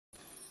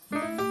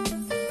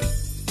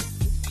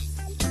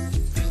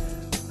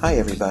Hi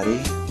everybody,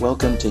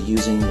 welcome to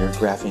Using Your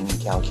Graphing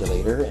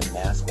Calculator in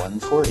Math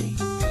 140,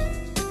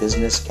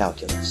 Business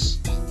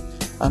Calculus.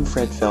 I'm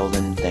Fred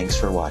Feldon, thanks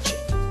for watching.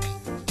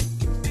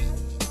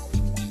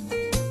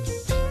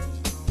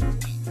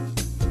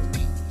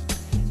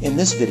 In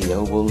this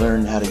video, we'll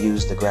learn how to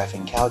use the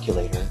graphing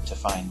calculator to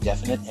find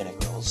definite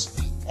integrals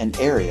and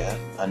area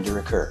under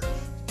a curve.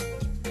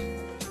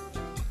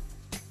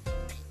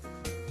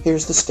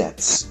 Here's the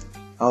steps.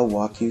 I'll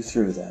walk you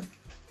through them.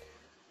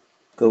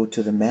 Go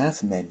to the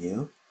Math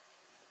menu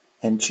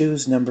and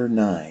choose number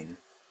 9,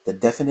 the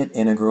definite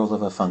integral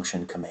of a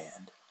function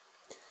command.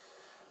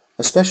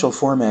 A special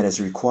format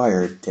is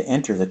required to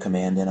enter the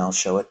command, and I'll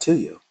show it to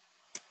you.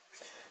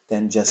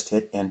 Then just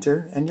hit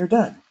enter and you're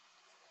done.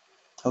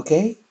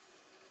 Okay?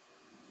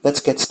 Let's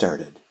get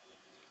started.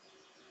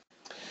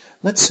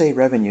 Let's say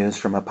revenues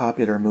from a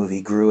popular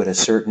movie grew at a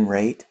certain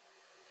rate.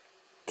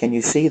 Can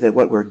you see that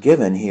what we're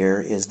given here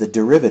is the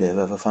derivative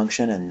of a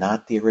function and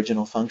not the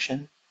original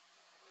function?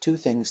 Two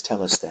things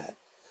tell us that.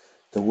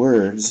 The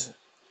words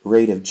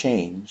rate of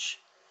change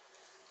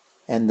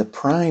and the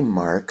prime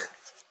mark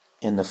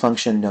in the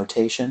function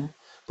notation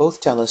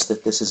both tell us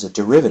that this is a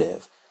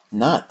derivative,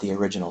 not the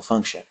original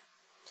function.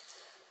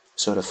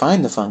 So to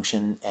find the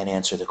function and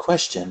answer the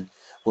question,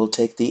 we'll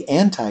take the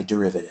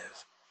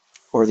antiderivative,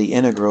 or the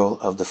integral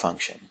of the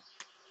function.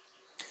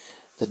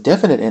 The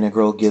definite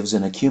integral gives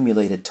an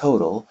accumulated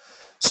total,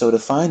 so to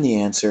find the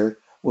answer,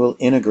 we'll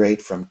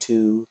integrate from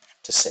 2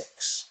 to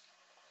 6.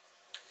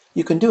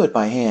 You can do it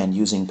by hand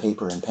using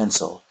paper and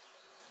pencil,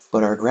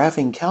 but our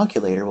graphing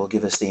calculator will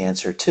give us the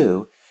answer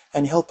too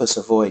and help us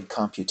avoid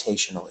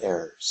computational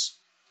errors.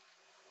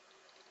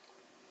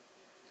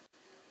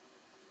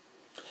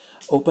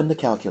 Open the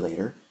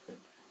calculator.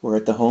 We're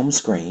at the home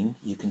screen.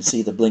 You can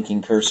see the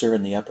blinking cursor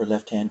in the upper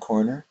left-hand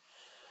corner.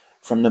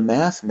 From the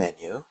Math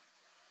menu,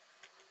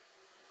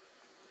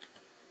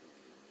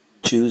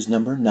 choose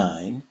number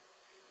 9.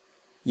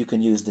 You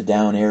can use the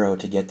down arrow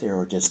to get there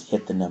or just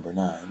hit the number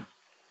 9.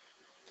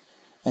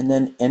 And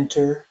then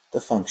enter the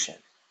function.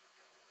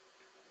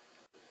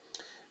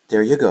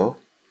 There you go.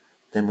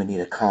 Then we need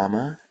a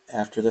comma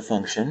after the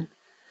function,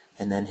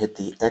 and then hit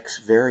the X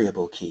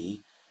variable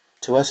key.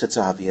 To us it's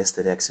obvious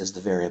that X is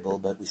the variable,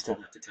 but we still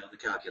have to tell the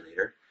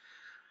calculator.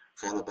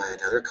 Followed by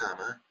another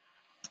comma,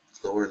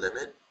 lower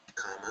limit,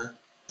 comma,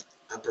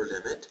 upper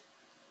limit,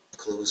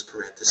 close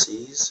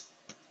parentheses,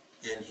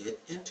 and hit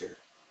enter.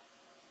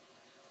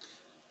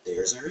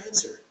 There's our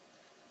answer.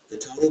 The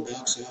total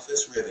box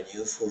office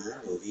revenue for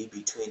our movie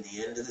between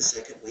the end of the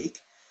 2nd week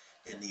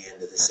and the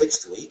end of the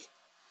 6th week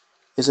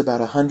is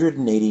about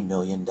 $180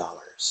 million.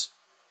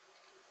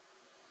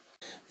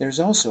 There's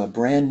also a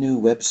brand new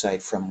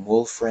website from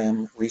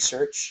Wolfram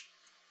Research,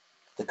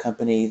 the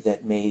company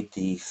that made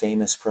the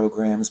famous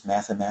programs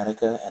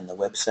Mathematica and the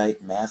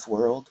website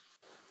MathWorld.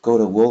 Go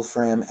to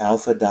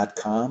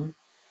wolframalpha.com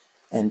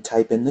and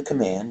type in the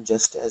command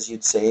just as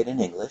you'd say it in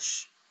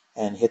English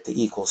and hit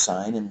the equal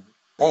sign, and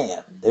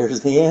bam,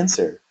 there's the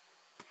answer.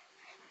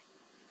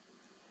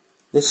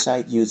 This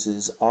site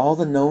uses all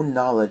the known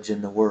knowledge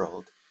in the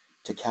world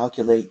to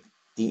calculate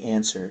the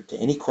answer to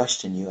any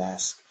question you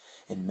ask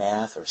in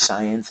math or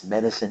science,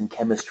 medicine,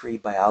 chemistry,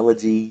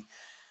 biology,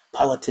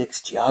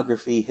 politics,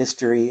 geography,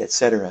 history,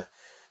 etc.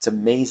 It's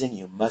amazing.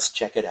 You must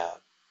check it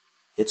out.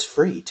 It's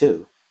free,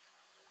 too.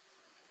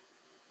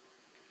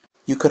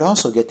 You could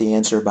also get the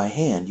answer by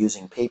hand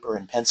using paper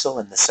and pencil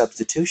and the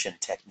substitution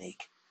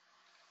technique.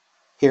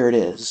 Here it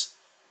is.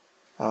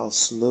 I'll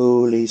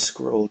slowly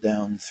scroll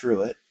down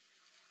through it.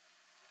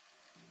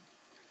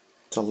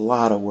 It's a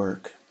lot of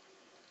work.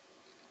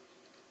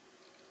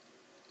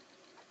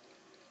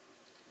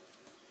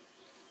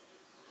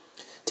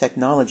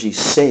 Technology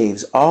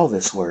saves all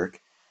this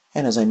work,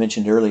 and as I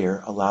mentioned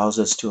earlier, allows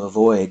us to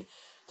avoid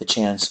the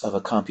chance of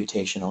a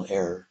computational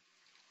error.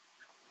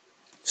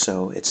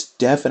 So it's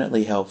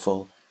definitely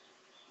helpful,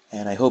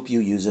 and I hope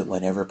you use it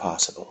whenever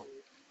possible.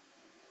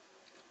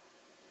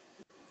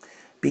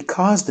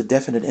 Because the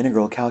definite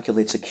integral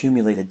calculates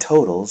accumulated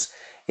totals,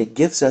 it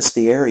gives us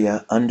the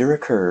area under a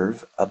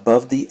curve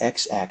above the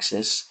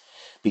x-axis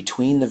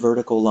between the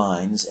vertical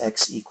lines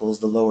x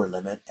equals the lower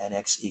limit and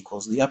x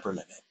equals the upper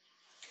limit.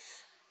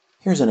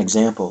 Here's an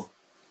example.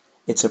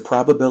 It's a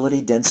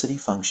probability density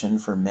function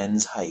for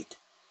men's height.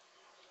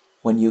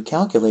 When you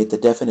calculate the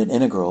definite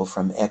integral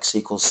from x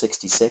equals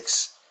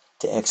 66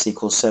 to x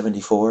equals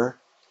 74,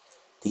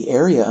 the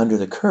area under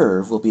the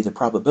curve will be the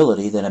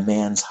probability that a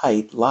man's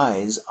height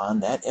lies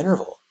on that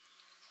interval.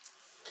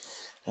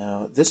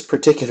 Now, this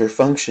particular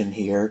function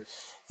here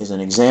is an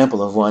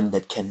example of one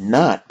that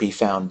cannot be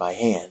found by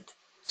hand,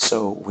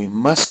 so we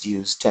must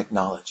use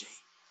technology.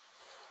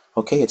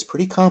 Okay, it's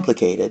pretty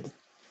complicated,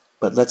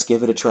 but let's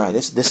give it a try.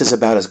 This is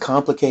about as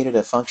complicated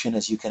a function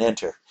as you can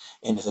enter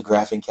into the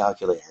graphing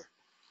calculator.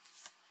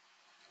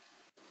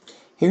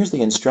 Here's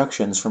the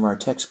instructions from our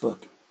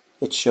textbook.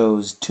 It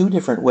shows 2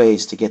 different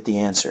ways to get the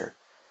answer,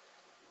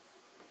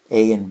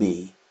 A and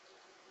B.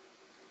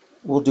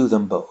 We'll do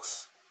them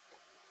both.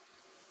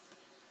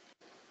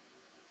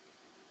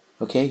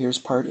 Okay, here's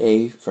part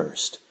A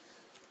first.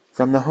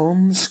 From the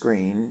home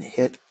screen,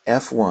 hit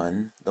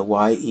F1, the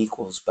y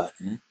equals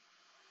button,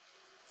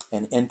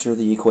 and enter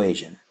the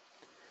equation.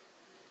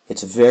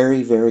 It's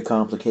very, very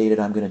complicated.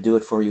 I'm going to do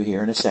it for you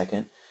here in a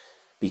second.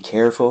 Be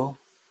careful,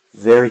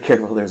 very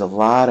careful. There's a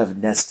lot of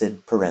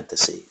nested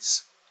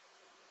parentheses.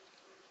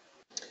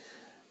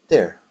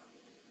 There.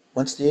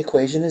 Once the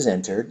equation is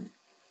entered,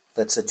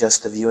 let's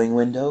adjust the viewing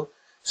window.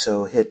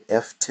 So hit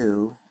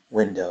F2,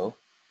 window,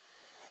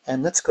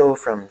 and let's go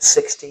from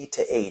 60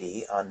 to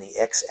 80 on the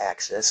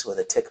x-axis with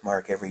a tick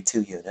mark every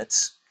 2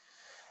 units.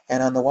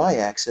 And on the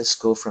y-axis,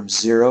 go from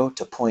 0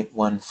 to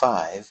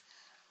 0.15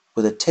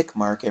 with a tick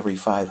mark every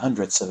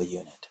 5/100ths of a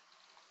unit.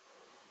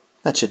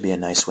 That should be a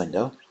nice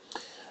window.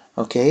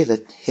 Okay,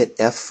 let's hit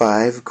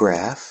F5,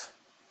 graph,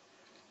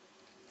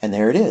 and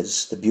there it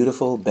is, the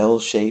beautiful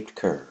bell-shaped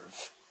curve.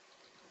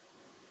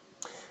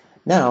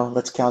 Now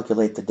let's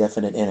calculate the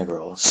definite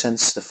integral.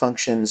 Since the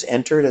function's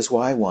entered as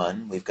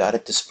y1, we've got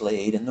it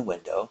displayed in the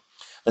window.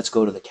 Let's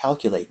go to the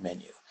Calculate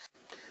menu.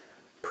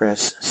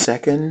 Press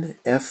second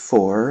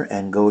F4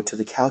 and go to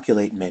the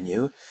Calculate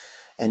menu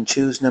and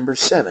choose number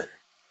 7,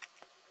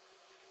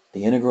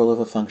 the integral of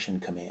a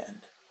function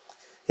command.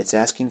 It's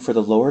asking for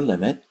the lower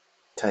limit.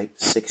 Type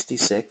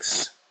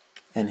 66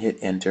 and hit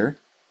enter.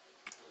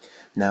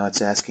 Now it's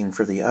asking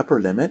for the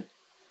upper limit.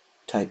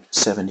 Type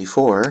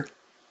 74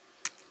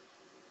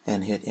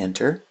 and hit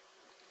enter.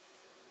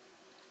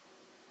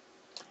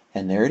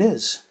 And there it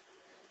is.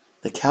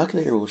 The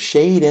calculator will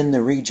shade in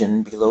the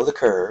region below the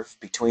curve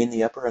between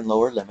the upper and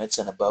lower limits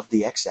and above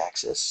the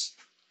x-axis,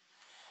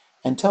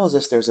 and tells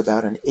us there's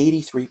about an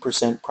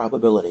 83%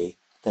 probability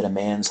that a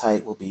man's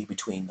height will be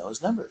between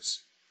those numbers.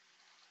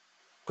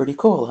 Pretty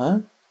cool, huh?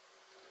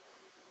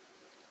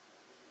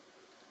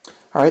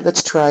 All right,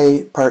 let's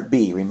try part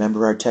B.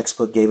 Remember our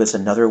textbook gave us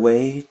another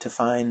way to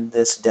find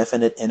this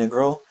definite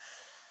integral?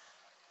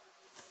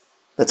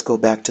 Let's go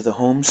back to the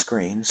home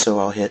screen, so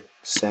I'll hit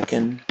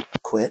second,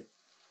 quit,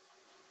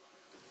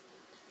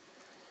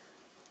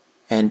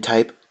 and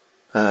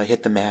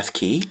hit the math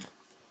key.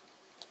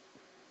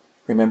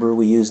 Remember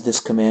we used this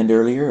command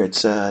earlier.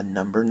 It's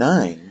number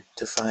 9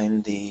 to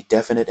find the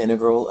definite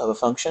integral of a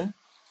function.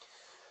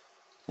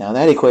 Now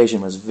that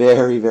equation was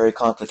very, very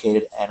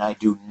complicated, and I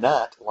do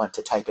not want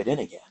to type it in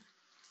again.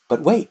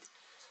 But wait,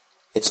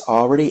 it's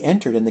already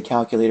entered in the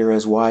calculator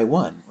as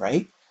y1,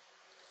 right?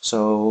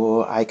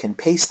 So I can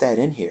paste that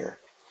in here.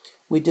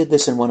 We did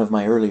this in one of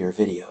my earlier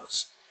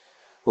videos.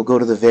 We'll go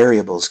to the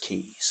variables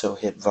key. So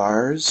hit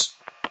vars,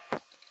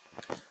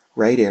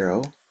 right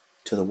arrow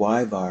to the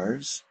y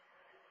vars,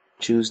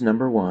 choose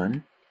number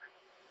 1,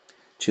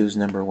 choose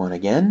number 1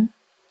 again,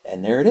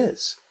 and there it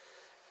is.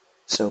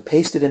 So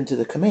pasted into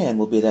the command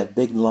will be that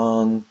big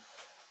long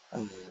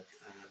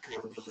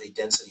probability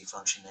density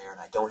function there, and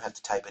I don't have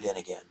to type it in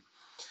again.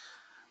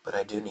 But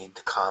I do need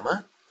the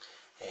comma,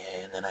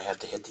 and then I have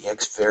to hit the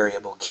x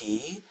variable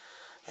key,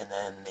 and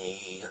then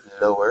the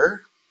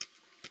lower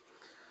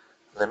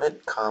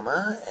limit,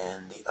 comma,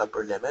 and the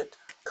upper limit,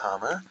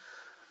 comma,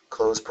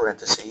 close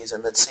parentheses,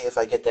 and let's see if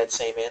I get that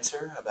same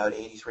answer, about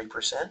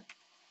 83%.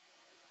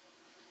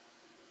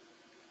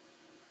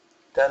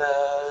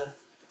 Ta-da!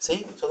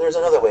 See? So there's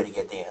another way to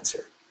get the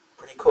answer.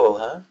 Pretty cool,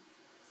 huh?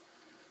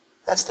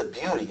 That's the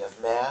beauty of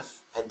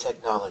math and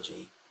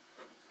technology.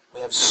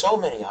 We have so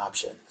many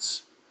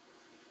options.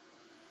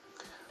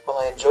 Well,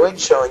 I enjoyed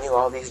showing you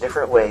all these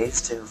different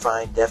ways to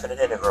find definite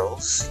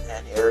integrals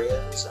and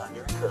areas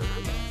under a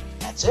curve.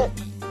 That's it.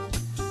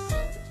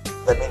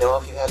 Let me know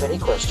if you have any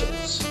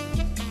questions.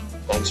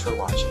 Thanks for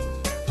watching.